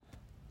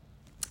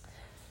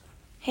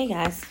Hey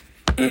guys,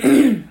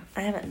 I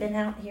haven't been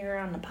out here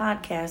on the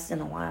podcast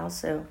in a while,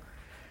 so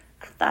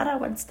I thought I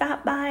would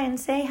stop by and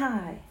say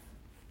hi.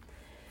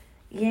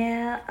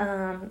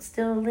 Yeah,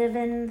 still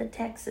living the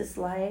Texas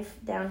life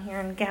down here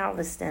in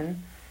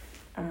Galveston.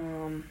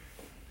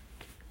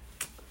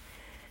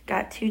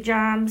 Got 2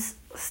 jobs,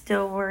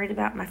 still worried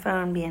about my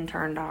phone being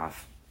turned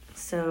off.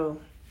 So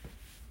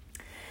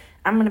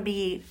I'm going to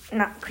be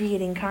not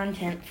creating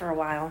content for a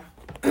while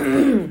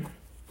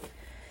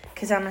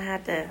because I'm going to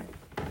have to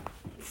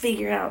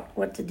figure out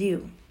what to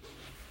do.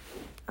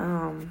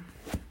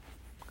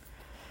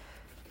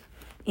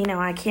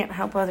 I can't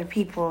help other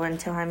people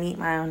until I meet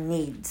my own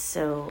needs.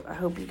 So I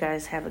hope you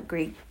guys have a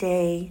great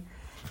day.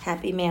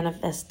 Happy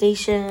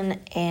manifestation.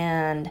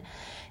 And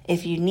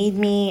if you need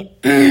me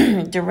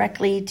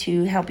directly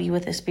to help you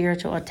with a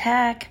spiritual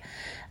attack,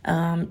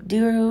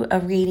 do a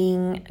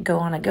reading, go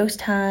on a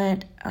ghost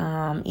hunt,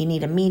 you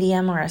need a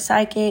medium or a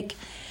psychic,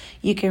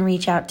 you can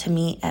reach out to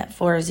me at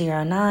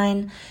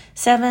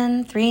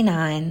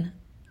 409-739,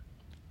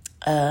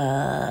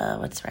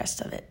 what's the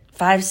rest of it?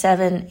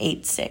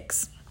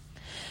 5786.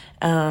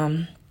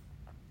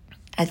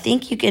 I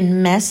think you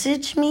can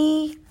message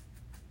me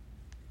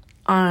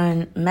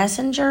on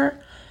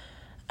Messenger.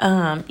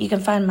 You can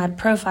find my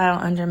profile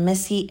under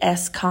Missy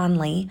S.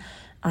 Conley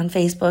on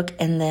Facebook,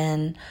 and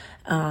then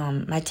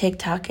my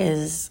TikTok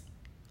is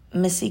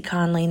Missy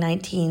Conley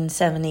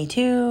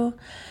 1972,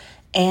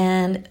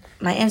 and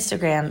my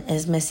Instagram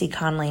is Missy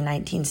Conley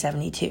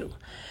 1972.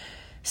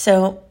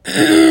 So,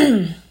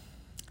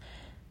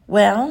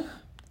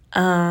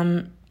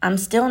 I'm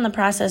still in the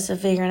process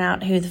of figuring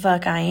out who the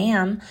fuck I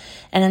am,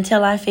 and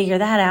until I figure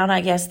that out,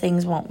 I guess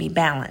things won't be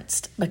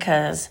balanced,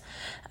 because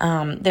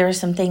there are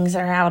some things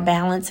that are out of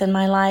balance in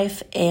my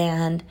life,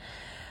 and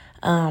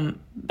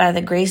by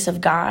the grace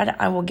of God,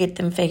 I will get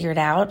them figured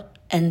out,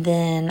 and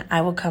then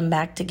I will come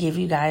back to give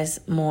you guys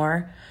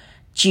more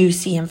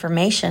juicy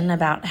information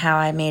about how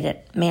I made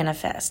it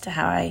manifest,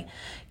 how I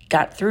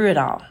got through it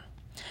all.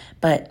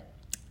 But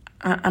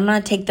I'm going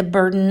to take the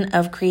burden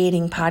of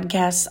creating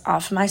podcasts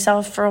off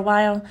myself for a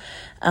while.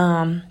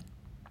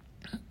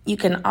 You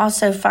can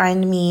also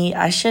find me.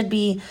 I should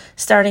be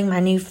starting my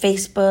new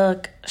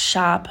Facebook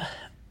shop.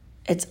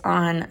 It's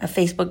on a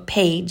Facebook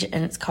page,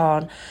 and it's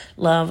called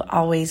Love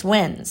Always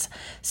Wins.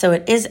 So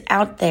it is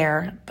out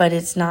there, but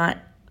it's not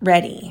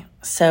ready.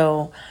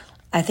 So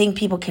I think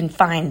people can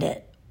find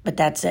it, but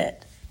that's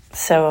it.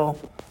 So,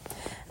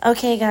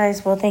 okay,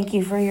 guys. Well, thank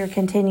you for your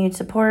continued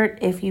support.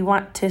 If you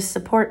want to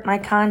support my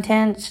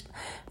content,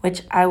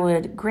 which I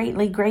would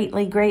greatly,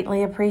 greatly,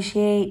 greatly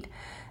appreciate,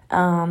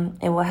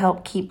 it will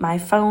help keep my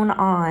phone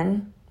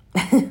on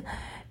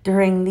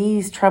during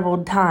these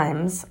troubled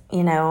times,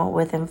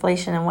 with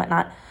inflation and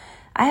whatnot.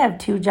 I have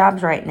 2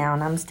 jobs right now,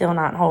 and I'm still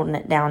not holding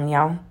it down,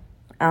 y'all.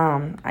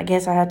 I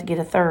guess I have to get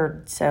a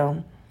third,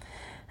 so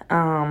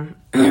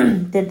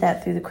did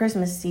that through the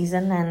Christmas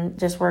season and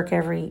just work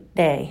every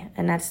day,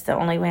 and that's the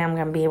only way I'm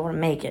going to be able to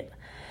make it.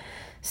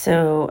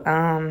 So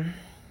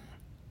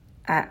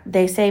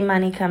they say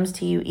money comes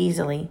to you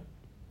easily.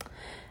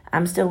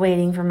 I'm still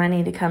waiting for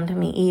money to come to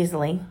me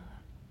easily.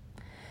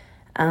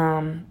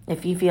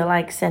 If you feel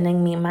like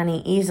sending me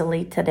money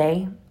easily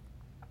today,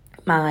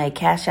 my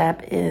Cash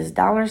App is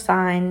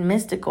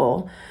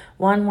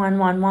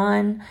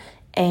 $mystical1111,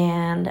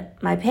 and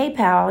my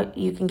PayPal,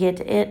 you can get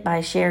to it by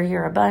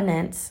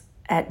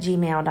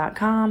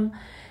shareyourabundance@gmail.com,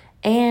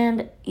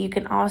 and you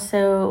can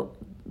also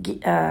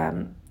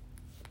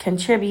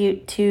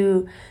contribute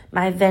to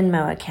my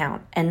Venmo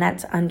account, and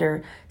that's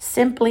under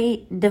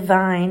Simply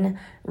Divine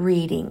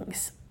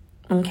Readings.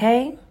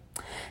 Okay?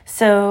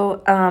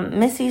 So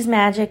Missy's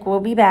Magic will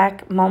be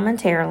back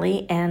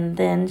momentarily, and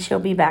then she'll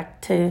be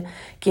back to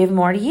give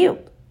more to you.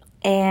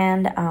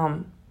 And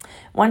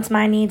once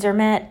my needs are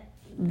met,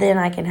 then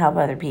I can help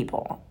other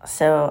people.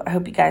 So I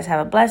hope you guys have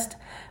a blessed,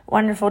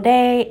 wonderful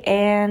day,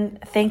 and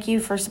thank you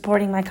for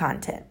supporting my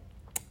content.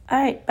 All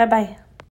right, bye-bye.